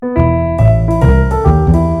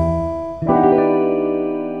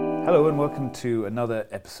welcome to another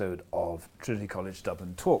episode of Trinity College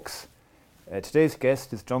Dublin Talks. Today's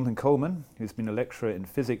guest is Jonathan Coleman, who's been a lecturer in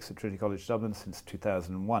physics at Trinity College Dublin since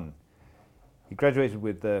 2001. He graduated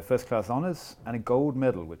with first-class honours and a gold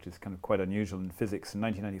medal, which is kind of quite unusual in physics, in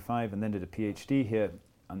 1995, and then did a PhD here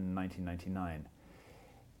in 1999.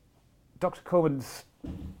 Dr. Coleman's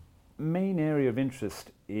main area of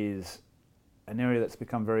interest is an area that's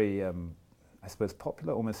become very,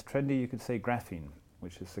 popular, almost trendy, you could say, graphene,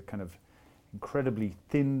 which is a kind of incredibly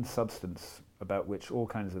thin substance about which all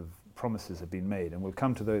kinds of promises have been made, and we'll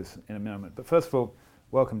come to those in a moment. But first of all,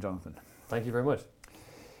 welcome, Jonathan. Thank you very much.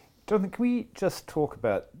 Jonathan, can we just talk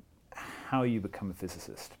about how you become a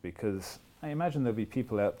physicist? Because I imagine there'll be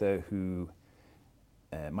people out there who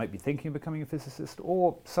might be thinking of becoming a physicist,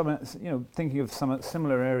 or thinking of some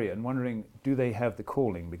similar area and wondering, do they have the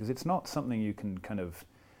calling? Because it's not something you can kind of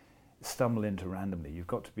stumble into randomly. You've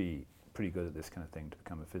got to be pretty good at this kind of thing to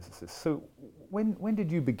become a physicist. So when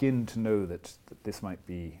did you begin to know that this might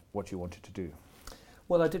be what you wanted to do?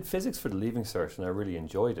 Well, I did physics for the Leaving Cert and I really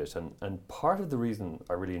enjoyed it. And part of the reason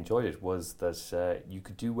I really enjoyed it was that you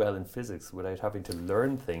could do well in physics without having to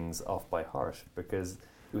learn things off by heart, because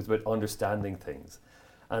it was about understanding things.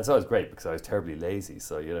 And so it was great because I was terribly lazy.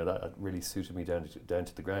 So, that really suited me down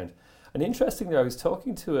to the ground. And interestingly, I was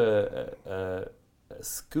talking to a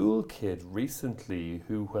school kid recently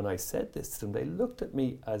who, when I said this to them, they looked at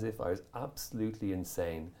me as if I was absolutely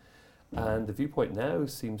insane. And the viewpoint now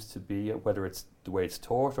seems to be, whether it's the way it's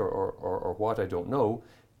taught or what, I don't know,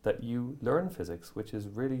 that you learn physics, which is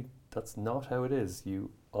really, that's not how it is.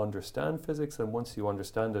 You understand physics, and once you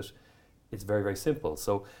understand it, it's very, very simple.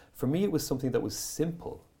 So for me, it was something that was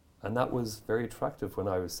simple, and that was very attractive when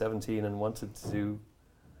I was 17 and wanted to do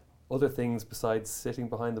other things besides sitting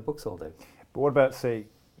behind the books all day. But what about, say,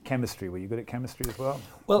 chemistry? Were you good at chemistry as well?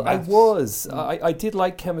 Well, maths? I was. I did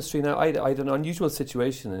like chemistry. Now, I had an unusual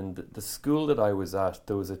situation in the school that I was at.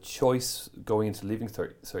 There was a choice going into Leaving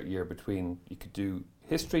Cert year between you could do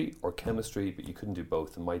history or chemistry, but you couldn't do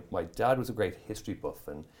both. And my dad was a great history buff,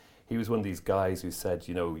 and he was one of these guys who said,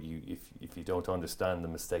 if you don't understand the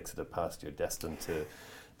mistakes of the past, you're destined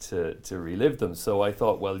to relive them. So I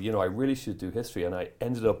thought, well, I really should do history, and I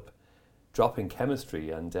ended up dropping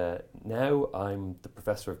chemistry, and now I'm the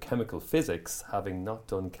professor of chemical physics, having not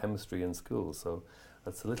done chemistry in school. So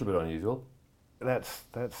that's a little bit unusual. That's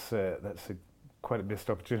quite a missed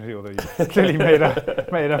opportunity, although you clearly made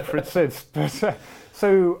up for it since. But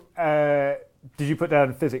did you put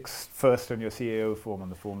down physics first on your CAO form, on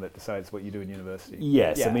the form that decides what you do in university?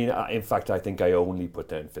 Yes, yeah. I mean, in fact, I think I only put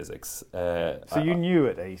down physics. So you knew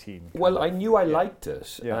at 18? Well, I knew I liked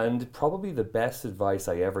it, and probably the best advice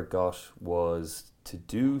I ever got was to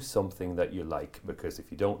do something that you like, because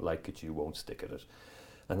if you don't like it, you won't stick at it.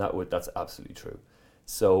 And that's absolutely true.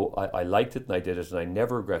 So I liked it, and I did it, and I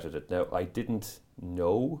never regretted it. Now, I didn't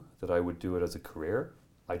know that I would do it as a career.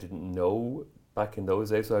 I didn't know back in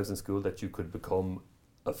those days when I was in school that you could become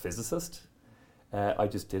a physicist. I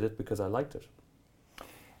just did it because I liked it.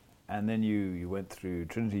 And then you went through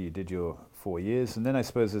Trinity, you did your 4 years, and then I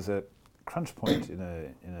suppose there's a crunch point in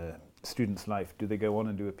a student's life. Do they go on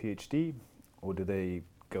and do a PhD, or do they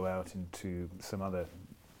go out into some other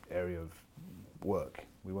area of work?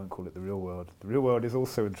 We won't call it the real world. The real world is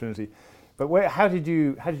also in Trinity. But how did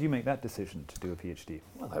you make that decision to do a PhD?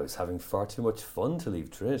 Well, I was having far too much fun to leave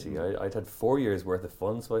Trinity. I'd had 4 years worth of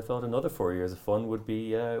fun, so I thought another 4 years of fun would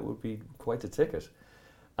be quite a ticket.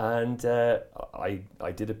 And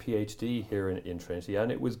I did a PhD here in Trinity,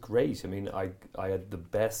 and it was great. I mean, I had the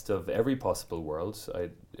best of every possible world. I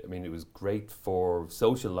mean, it was great for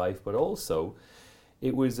social life, but also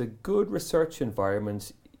it was a good research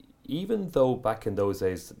environment, even though back in those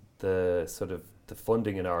days the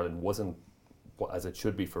funding in Ireland wasn't as it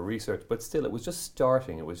should be for research, but still it was just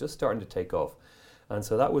starting. It was just starting to take off. And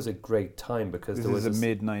so that was a great time, because this there was the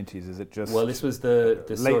mid-90s, is it just? Well, this was the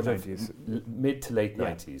late sort 90s. of mid to late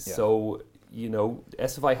 90s. Yeah. So,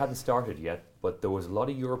 SFI hadn't started yet, but there was a lot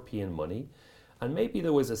of European money. And maybe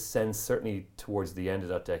there was a sense, certainly towards the end of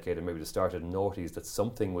that decade and maybe the start of the noughties, that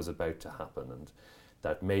something was about to happen, and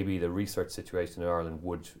that maybe the research situation in Ireland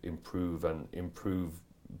would improve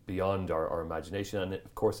beyond our imagination. And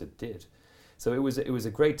of course it did. So it was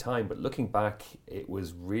a great time, but looking back, it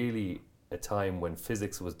was really a time when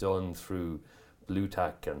physics was done through blue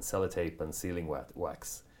tack and sellotape and sealing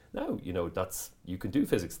wax. Now, you can do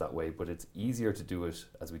physics that way, but it's easier to do it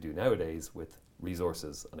as we do nowadays with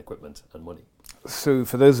resources and equipment and money. So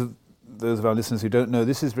for those of our listeners who don't know,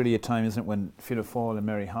 this is really a time, isn't it, when Fianna Fáil and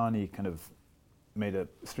Mary Harney kind of made a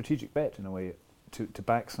strategic bet, in a way, to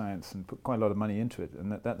back science and put quite a lot of money into it.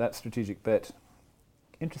 And that strategic bet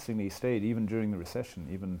interestingly stayed even during the recession,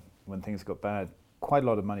 even when things got bad. Quite a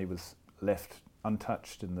lot of money was left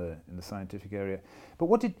untouched in the scientific area. But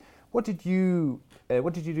what did you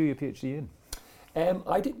do your PhD in?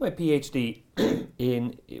 I did my PhD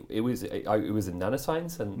in it was in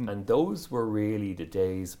nanoscience, and those were really the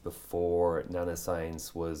days before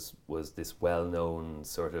nanoscience was this well-known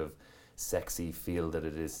sort of sexy field that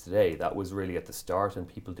it is today. That was really at the start, and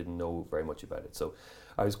people didn't know very much about it. So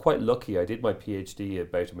I was quite lucky. I did my PhD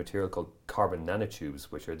about a material called carbon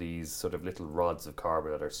nanotubes, which are these sort of little rods of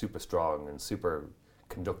carbon that are super strong and super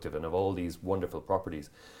conductive and have all these wonderful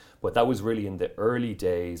properties. But that was really in the early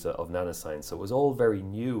days of nanoscience. So it was all very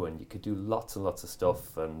new, and you could do lots and lots of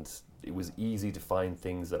stuff, and it was easy to find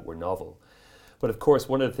things that were novel. But of course,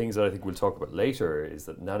 one of the things that I think we'll talk about later is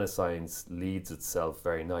that nanoscience leads itself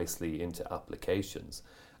very nicely into applications.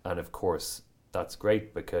 And of course, that's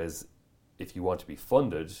great, because if you want to be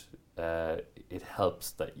funded, it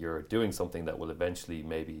helps that you're doing something that will eventually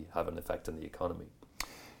maybe have an effect on the economy.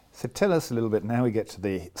 So tell us a little bit, now we get to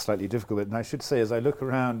the slightly difficult bit, and I should say, as I look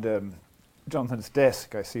around Jonathan's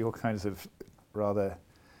desk, I see all kinds of rather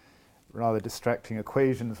distracting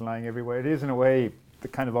equations lying everywhere. It is, in a way, the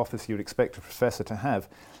kind of office you would expect a professor to have.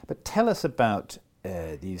 But tell us about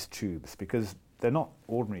these tubes, because they're not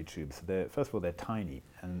ordinary tubes. First of all, they're tiny,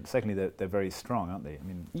 and secondly, they're very strong, aren't they? I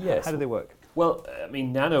mean, yes. How do they work? Well, I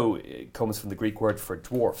mean, nano comes from the Greek word for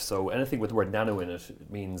dwarf, so anything with the word nano in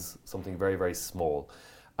it means something very, very small.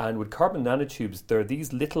 And with carbon nanotubes, they're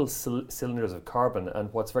these little cylinders of carbon,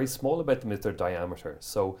 and what's very small about them is their diameter.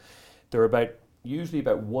 So they're usually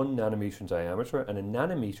about 1 nanometer in diameter, and a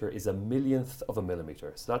nanometer is a millionth of a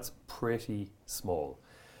millimeter. So that's pretty small.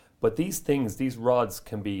 But these rods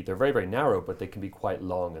they're very, very narrow, but they can be quite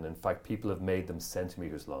long. And in fact, people have made them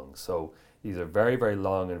centimeters long. So these are very, very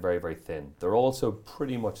long and very, very thin. They're also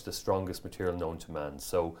pretty much the strongest material known to man.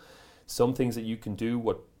 So some things that you can do,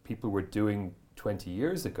 what people were doing 20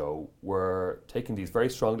 years ago, were taking these very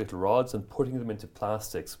strong little rods and putting them into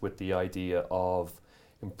plastics with the idea of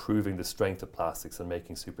improving the strength of plastics and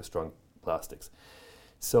making super strong plastics.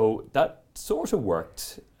 So that sort of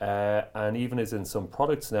worked, and even is in some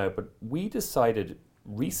products now, but we decided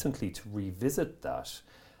recently to revisit that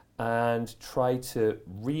and try to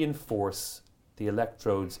reinforce the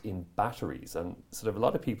electrodes in batteries. And sort of a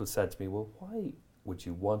lot of people said to me, well, why would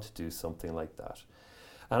you want to do something like that?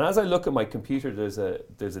 And as I look at my computer,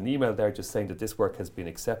 there's an email there just saying that this work has been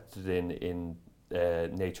accepted in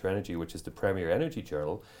Nature Energy, which is the premier energy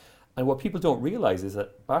journal. And what people don't realize is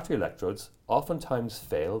that battery electrodes oftentimes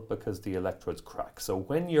fail because the electrodes crack. So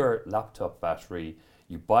when your laptop battery,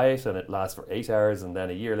 you buy it and it lasts for 8 hours, and then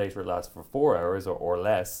a year later it lasts for 4 hours or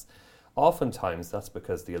less, oftentimes that's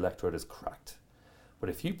because the electrode is cracked. But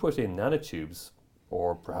if you put in nanotubes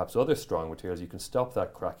or perhaps other strong materials, you can stop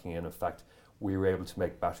that cracking. And in fact, we were able to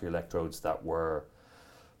make battery electrodes that were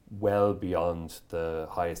well beyond the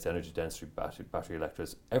highest energy density battery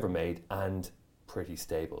electrodes ever made, and pretty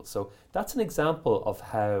stable. So that's an example of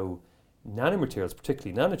how nanomaterials,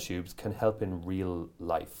 particularly nanotubes, can help in real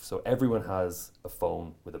life. So everyone has a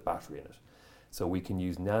phone with a battery in it. So we can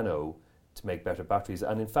use nano to make better batteries.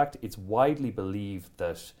 And in fact, it's widely believed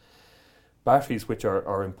that batteries, which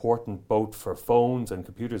are important both for phones and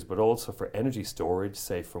computers, but also for energy storage,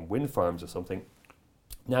 say from wind farms or something,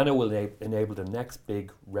 nano will enable the next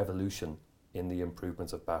big revolution in the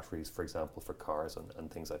improvements of batteries, for example, for cars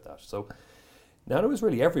and things like that. So nano is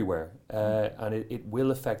really everywhere, and it will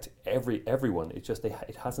affect everyone. It's just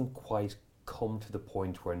it hasn't quite come to the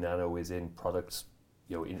point where nano is in products,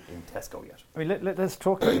 in Tesco yet. I mean, let's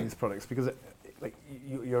talk about these products, because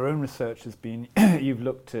your own research has been, you've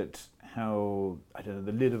looked at how, I don't know,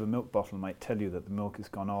 the lid of a milk bottle might tell you that the milk has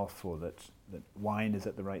gone off, or that wine is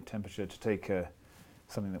at the right temperature, to take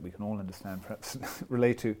something that we can all understand, perhaps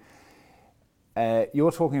relate to.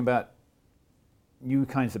 You're talking about new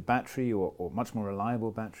kinds of battery, or much more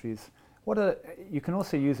reliable batteries. You can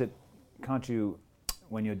also use it, can't you,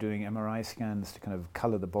 when you're doing MRI scans, to kind of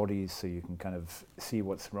colour the bodies, so you can kind of see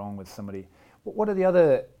what's wrong with somebody. What are the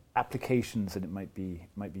other applications that it might be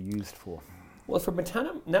used for? Well, for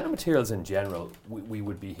nanomaterials in general, we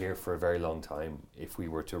would be here for a very long time if we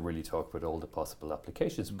were to really talk about all the possible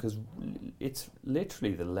applications, because it's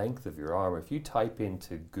literally the length of your arm. If you type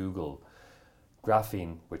into Google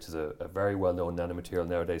graphene, which is a very well-known nanomaterial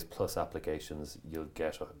nowadays, plus applications, you'll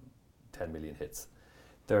get 10 million hits.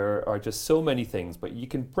 There are just so many things, but you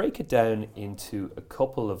can break it down into a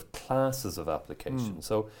couple of classes of applications.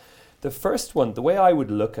 So the first one, the way I would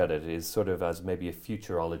look at it, is sort of as maybe a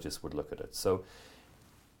futurologist would look at it. So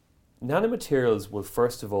nanomaterials will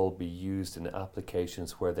first of all be used in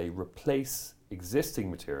applications where they replace existing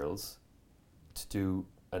materials to do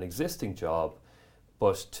an existing job,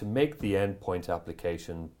 but to make the endpoint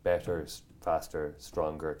application better, faster,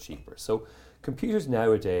 stronger, cheaper. So computers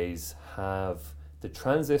nowadays have the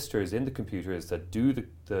transistors in the computers that do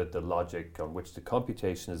the logic on which the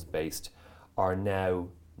computation is based are now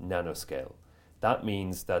nanoscale. That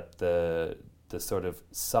means that the sort of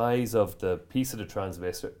size of the piece of the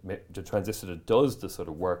transistor that does the sort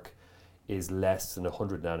of work is less than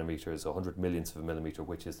 100 nanometers, 100 millionths of a millimeter,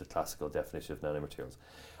 which is the classical definition of nanomaterials.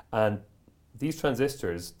 And these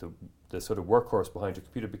transistors, the sort of workhorse behind your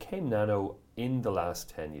computer, became nano in the last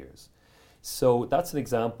 10 years. So that's an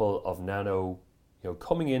example of nano,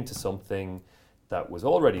 coming into something that was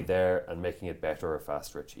already there and making it better or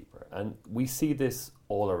faster or cheaper. And we see this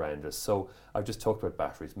all around us. So I've just talked about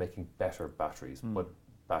batteries, making better batteries, but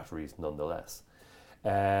batteries nonetheless.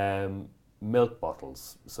 Milk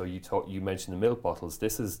bottles. So you mentioned the milk bottles.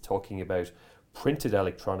 This is talking about printed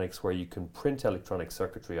electronics, where you can print electronic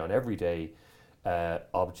circuitry on everyday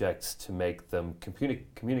objects to make them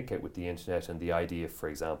communicate with the internet. And the idea, for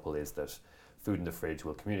example, is that food in the fridge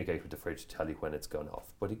will communicate with the fridge to tell you when it's gone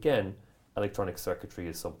off. But again, electronic circuitry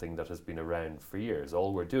is something that has been around for years.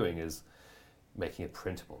 All we're doing is making it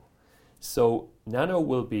printable. So nano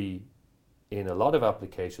will be in a lot of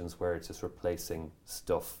applications where it's just replacing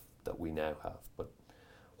stuff that we now have. But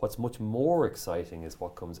what's much more exciting is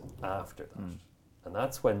what comes after that. And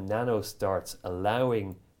that's when nano starts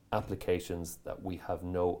allowing applications that we have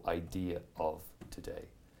no idea of today.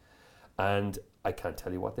 And I can't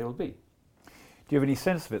tell you what they will be. Do you have any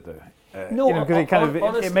sense of it, though? No, because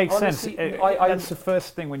it makes honestly, sense. That's the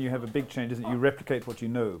first thing when you have a big change, isn't it? You replicate what you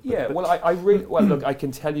know. Look, I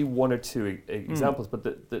can tell you one or two examples, but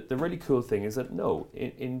the really cool thing is that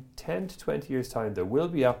in 10 to 20 years' time, there will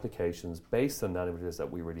be applications based on nanometers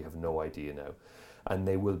that we really have no idea now, and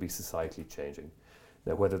they will be societally changing.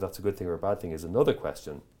 Now, whether that's a good thing or a bad thing is another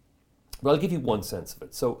question, but I'll give you one sense of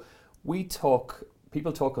it. So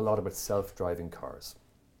people talk a lot about self-driving cars,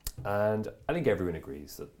 and I think everyone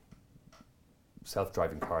agrees that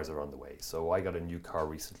self-driving cars are on the way. So I got a new car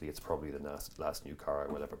recently. It's probably the last new car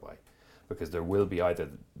I will ever buy, because there will be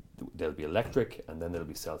they'll be electric and then they'll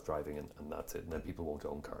be self-driving, and that's it. And then people won't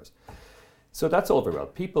own cars. So that's all very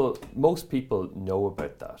well. Most people know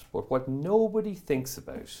about that. But what nobody thinks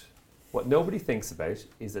about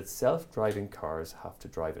is that self-driving cars have to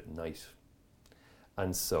drive at night.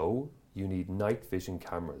 And so you need night vision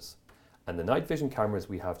cameras. And the night vision cameras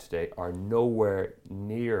we have today are nowhere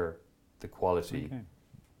near the quality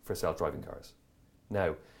for self-driving cars.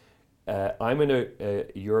 Now, I'm in a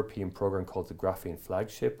European program called the Graphene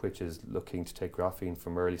Flagship, which is looking to take graphene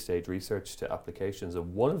from early stage research to applications.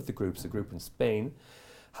 And one of the groups, a group in Spain,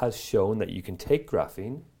 has shown that you can take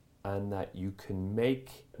graphene and that you can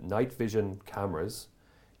make night vision cameras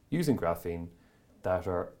using graphene that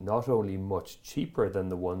are not only much cheaper than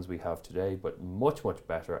the ones we have today, but much, much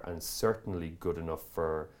better, and certainly good enough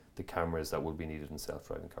for the cameras that will be needed in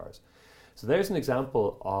self-driving cars. So there's an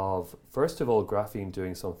example of, first of all, graphene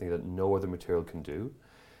doing something that no other material can do,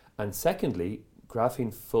 and secondly,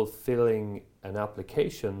 graphene fulfilling an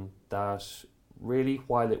application that really,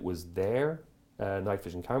 while it was there, night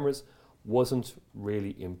vision cameras, wasn't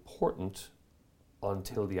really important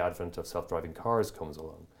until the advent of self-driving cars comes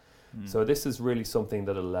along. So this is really something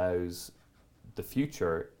that allows the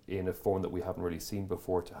future in a form that we haven't really seen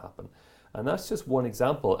before to happen. And that's just one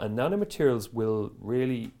example. And nanomaterials will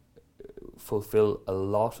really fulfill a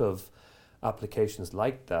lot of applications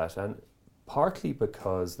like that. And partly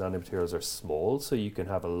because nanomaterials are small, so you can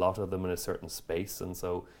have a lot of them in a certain space and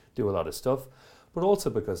so do a lot of stuff. But also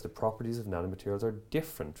because the properties of nanomaterials are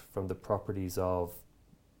different from the properties of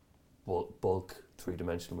bulk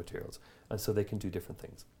three-dimensional materials. And so they can do different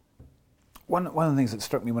things. One of the things that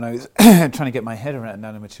struck me when I was trying to get my head around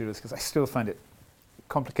nanomaterials, because I still find it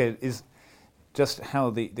complicated, is just how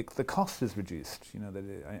the cost is reduced.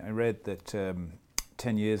 I read that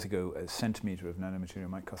 10 years ago a centimetre of nanomaterial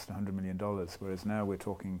might cost $100 million, whereas now we're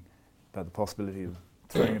talking about the possibility of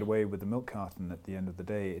throwing it away with the milk carton at the end of the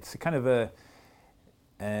day. It's a kind of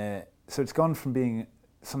so it's gone from being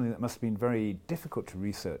something that must have been very difficult to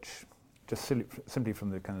research, just simply from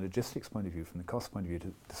the kind of logistics point of view, from the cost point of view,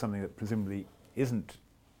 to something that presumably isn't,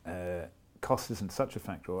 cost isn't such a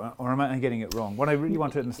factor, or am I getting it wrong? What I really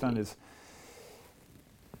want to understand is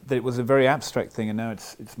that it was a very abstract thing, and now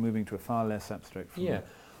it's moving to a far less abstract form. Yeah.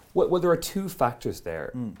 Well, there are two factors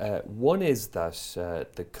there. One is that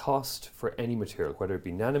the cost for any material, whether it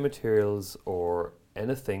be nanomaterials or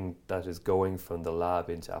anything that is going from the lab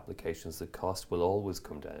into applications, the cost will always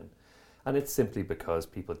come down. And it's simply because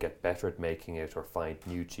people get better at making it or find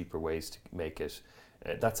new, cheaper ways to make it.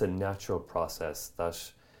 That's a natural process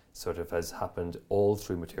that sort of has happened all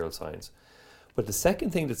through material science. But the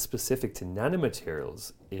second thing that's specific to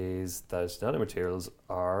nanomaterials is that nanomaterials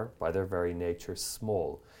are, by their very nature,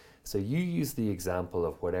 small. So you use the example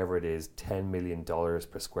of whatever it is, $10 million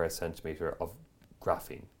per square centimeter of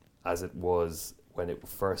graphene, as it was when it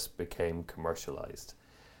first became commercialized.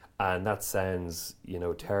 And that sounds,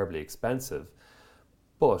 terribly expensive.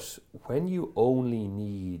 But when you only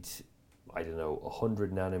need,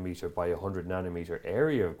 100 nanometer by 100 nanometer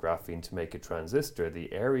area of graphene to make a transistor,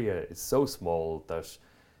 the area is so small that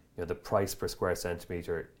the price per square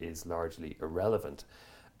centimeter is largely irrelevant.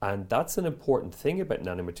 And that's an important thing about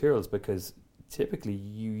nanomaterials, because typically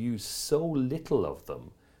you use so little of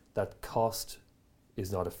them that cost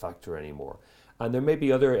is not a factor anymore. And there may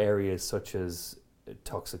be other areas such as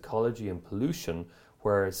toxicology and pollution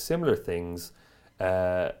where similar things,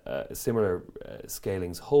 similar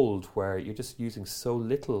scalings hold, where you're just using so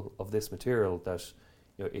little of this material that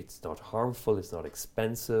it's not harmful, it's not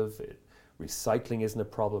expensive, recycling isn't a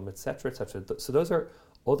problem, etc., etc. So those are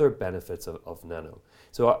other benefits of nano.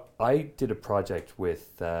 So I did a project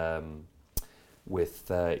with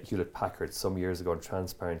Hewlett Packard some years ago on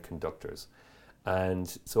transparent conductors.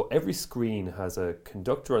 And so every screen has a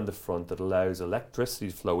conductor on the front that allows electricity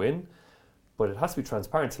to flow in, but it has to be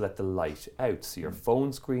transparent to let the light out. So your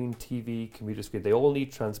phone screen, TV, computer screen, they all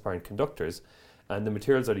need transparent conductors, and the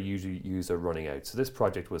materials that are usually used are running out. So this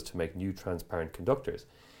project was to make new transparent conductors.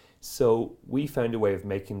 So we found a way of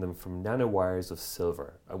making them from nanowires of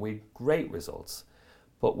silver, and we had great results.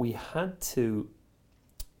 But we had to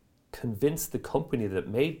convince the company that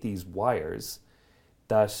made these wires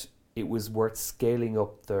that it was worth scaling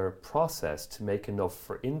up their process to make enough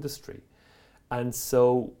for industry. And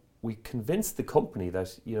so we convinced the company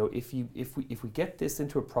that if we get this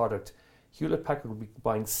into a product, Hewlett Packard will be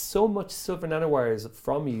buying so much silver nanowires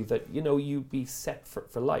from you that you'd be set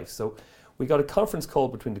for life. So we got a conference call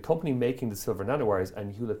between the company making the silver nanowires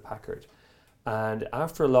and Hewlett Packard. And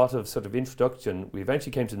after a lot of sort of introduction, we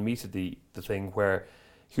eventually came to the meat of the thing where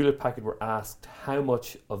Hewlett Packard were asked how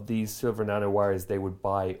much of these silver nanowires they would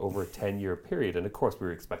buy over a 10-year period. And of course, we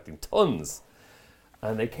were expecting tons.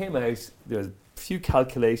 And they came out, there was a few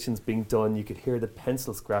calculations being done, you could hear the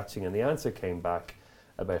pencil scratching, and the answer came back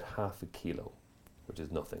about 0.5 kilo, which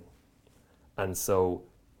is nothing. And so,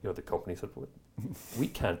 the company said, well, we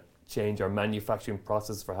can't change our manufacturing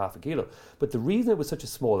process for 0.5 kilo. But the reason it was such a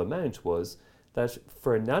small amount was that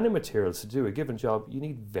for nanomaterials to do a given job, you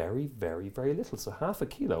need very, very, very little. So 0.5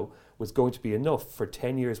 kilo was going to be enough for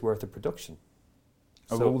 10 years worth of production.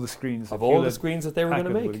 Of all the screens that they were going to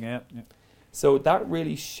make. Yeah. So that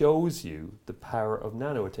really shows you the power of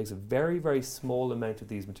nano. It takes a very, very small amount of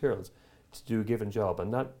these materials to do a given job.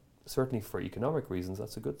 And that, certainly for economic reasons,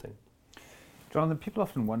 that's a good thing. Jonathan, people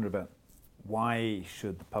often wonder about why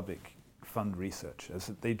should the public fund research, as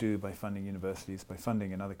they do by funding universities, by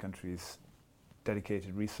funding in other countries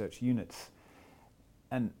dedicated research units.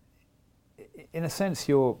 And in a sense,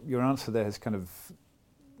 your answer there has kind of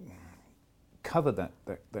covered that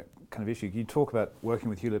kind of issue. You talk about working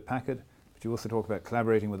with Hewlett Packard, but you also talk about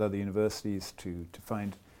collaborating with other universities to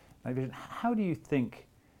find night vision. How do you think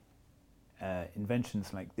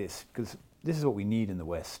inventions like this, because this is what we need in the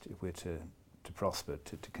West if we're to prosper,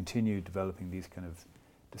 to continue developing these kind of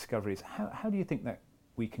discoveries, how do you think that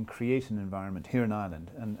we can create an environment here in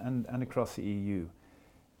Ireland and across the EU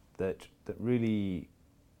that really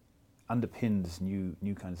underpins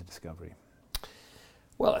new kinds of discovery?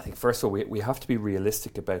 Well, I think first of all, we have to be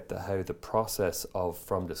realistic about how the process of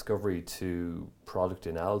from discovery to product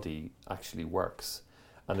in Aldi actually works.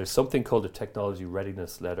 And there's something called a technology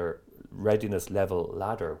readiness level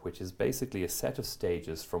ladder, which is basically a set of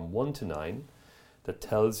stages from 1 to 9 that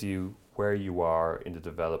tells you where you are in the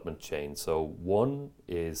development chain. So 1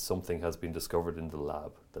 is something has been discovered in the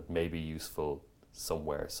lab that may be useful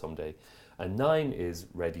somewhere someday. And 9 is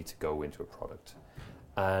ready to go into a product.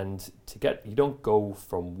 And you don't go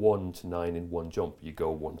from 1 to 9 in one jump. You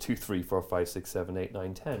go 1, 2, 3, 4, 5, 6, 7, 8,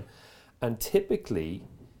 9, 10. And typically,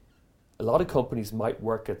 a lot of companies might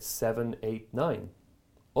work at 7, 8, 9.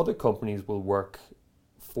 Other companies will work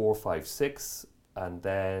 4, 5, 6, and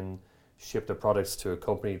then ship their products to a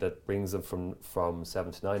company that brings them from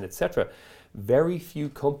 7 to 9, etc. Very few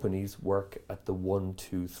companies work at the 1,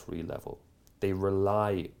 2, 3 level. They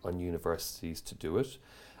rely on universities to do it,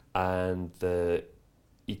 and the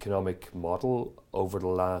economic model over the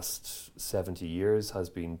last 70 years has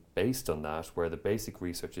been based on that, where the basic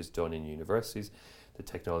research is done in universities, the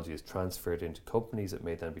technology is transferred into companies, it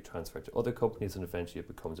may then be transferred to other companies, and eventually it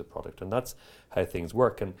becomes a product. And that's how things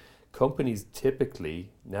work. And companies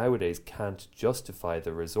typically nowadays can't justify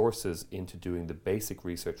the resources into doing the basic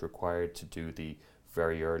research required to do the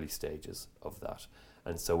very early stages of that.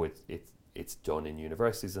 And so it's done in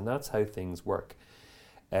universities, and that's how things work.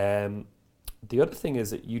 The other thing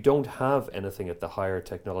is that you don't have anything at the higher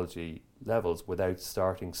technology levels without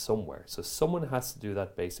starting somewhere. So someone has to do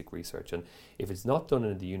that basic research. And if it's not done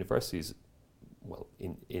in the universities, well,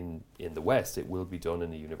 in the West, it will be done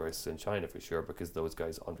in the universities in China for sure, because those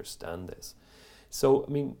guys understand this. So,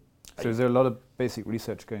 I mean... So is there a lot of basic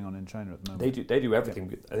research going on in China at the moment? They do everything.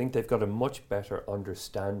 Yeah. I think they've got a much better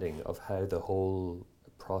understanding of how the whole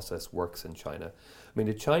process works in China. I mean,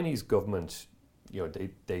 the Chinese government,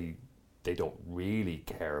 they don't really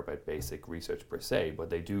care about basic research per se, but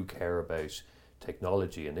they do care about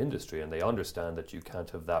technology and industry, and they understand that you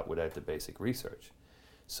can't have that without the basic research.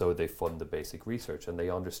 So they fund the basic research, and they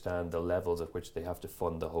understand the levels at which they have to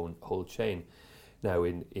fund the whole chain. Now,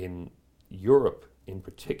 in Europe in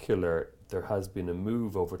particular, there has been a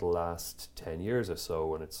move over the last 10 years or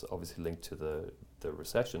so, and it's obviously linked to the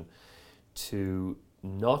recession, to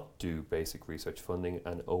not do basic research funding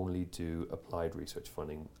and only do applied research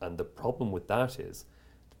funding. And the problem with that is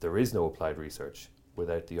there is no applied research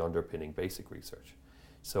without the underpinning basic research.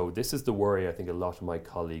 So this is the worry I think a lot of my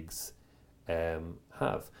colleagues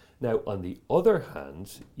have. Now, on the other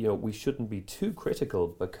hand, we shouldn't be too critical,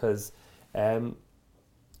 because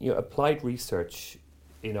applied research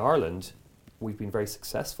in Ireland, we've been very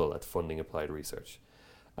successful at funding applied research.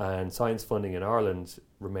 And science funding in Ireland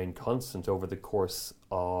remained constant over the course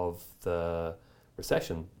of the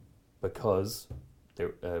recession, because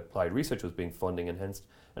the applied research was being funded, and hence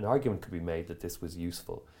an argument could be made that this was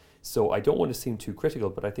useful. So I don't want to seem too critical,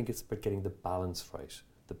 but I think it's about getting the balance right,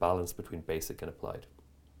 the balance between basic and applied.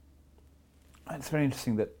 It's very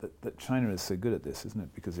interesting that China is so good at this, isn't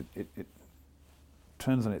it? Because it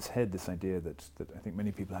turns on its head this idea that I think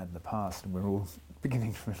many people had in the past, and we're all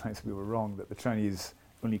beginning to realize we were wrong, that the Chinese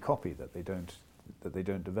only copy, that they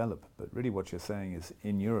don't develop. But really what you're saying is,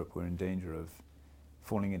 in Europe we're in danger of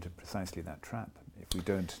falling into precisely that trap if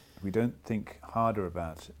we don't think harder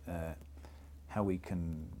about how we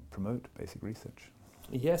can promote basic research.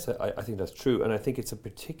 Yes, I think that's true, and I think it's a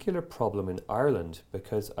particular problem in Ireland,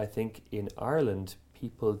 because I think in Ireland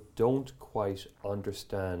people don't quite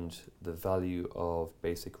understand the value of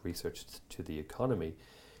basic research to the economy.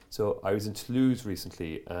 So I was in Toulouse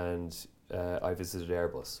recently, and I visited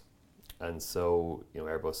Airbus, and so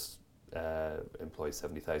Airbus employs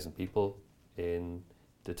 70,000 people in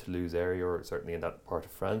the Toulouse area, or certainly in that part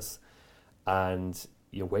of France, and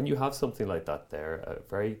when you have something like that there, a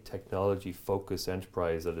very technology-focused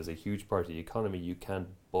enterprise that is a huge part of the economy, you can't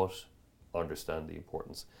but understand the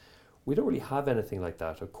importance. We don't really have anything like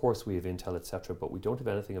that. Of course, we have Intel, etc., but we don't have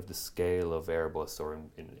anything of the scale of Airbus, or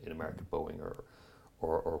in America, Boeing,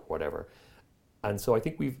 or whatever. And so I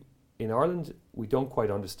think in Ireland, we don't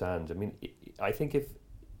quite understand. I mean, I think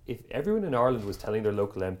if everyone in Ireland was telling their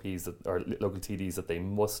local MPs or local TDs that they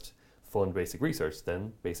must fund basic research,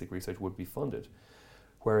 then basic research would be funded.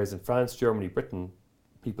 Whereas in France, Germany, Britain,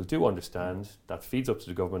 people do understand, that feeds up to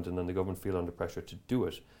the government, and then the government feel under pressure to do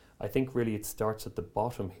it. I think really it starts at the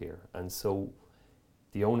bottom here. And so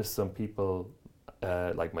the onus is on people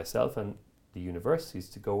like myself and the universities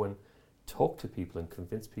to go and talk to people and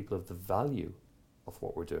convince people of the value of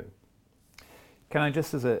what we're doing. Can I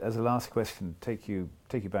just, as a last question, take you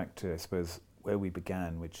back to, I suppose, where we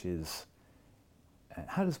began, which is,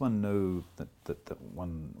 how does one know that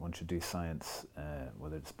one should do science,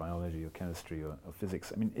 whether it's biology or chemistry or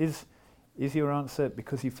physics? I mean, is your answer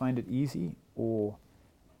because you find it easy, or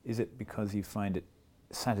is it because you find it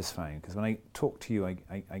satisfying? Because when I talk to you,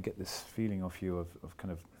 I get this feeling off you of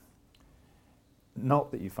kind of,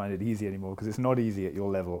 not that you find it easy anymore, because it's not easy at your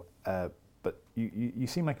level, but you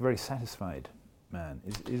seem like a very satisfied man.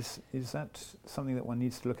 Is that something that one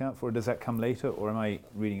needs to look out for? Or does that come later, or am I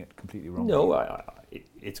reading it completely wrong? No,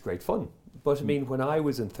 it's great fun. But I mean, when I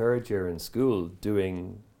was in third year in school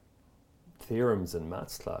doing theorems in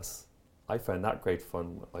maths class, I found that great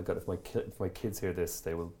fun. If my kids hear this,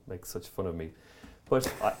 they will make such fun of me.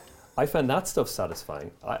 But I find that stuff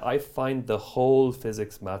satisfying. I find the whole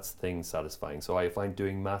physics maths thing satisfying. So I find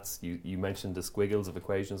doing maths, you mentioned the squiggles of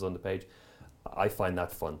equations on the page, I find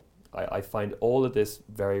that fun. I find all of this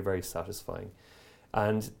very, very satisfying.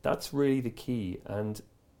 And that's really the key. And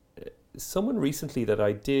someone recently that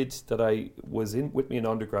I was in with me in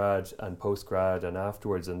undergrad and postgrad and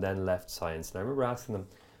afterwards, and then left science. And I remember asking them,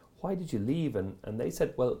 why did you leave? And they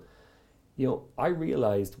said, well, I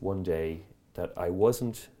realized one day that I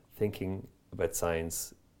wasn't thinking about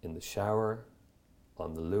science in the shower,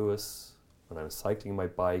 on the Lewis, when I was cycling my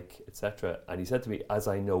bike, etc. And he said to me, as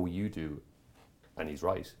I know you do, and he's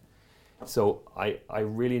right. So I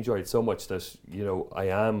really enjoyed it so much that, I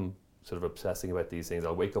am sort of obsessing about these things.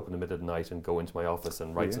 I'll wake up in the middle of the night and go into my office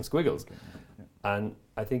and write some squiggles. Okay. Yeah. And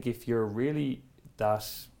I think if you're really that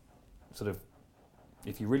sort of,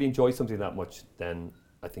 if you really enjoy something that much, then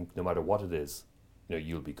I think no matter what it is,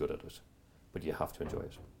 you'll be good at it. But you have to enjoy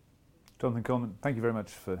it. Jonathan Coleman, thank you very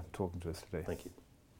much for talking to us today. Thank you.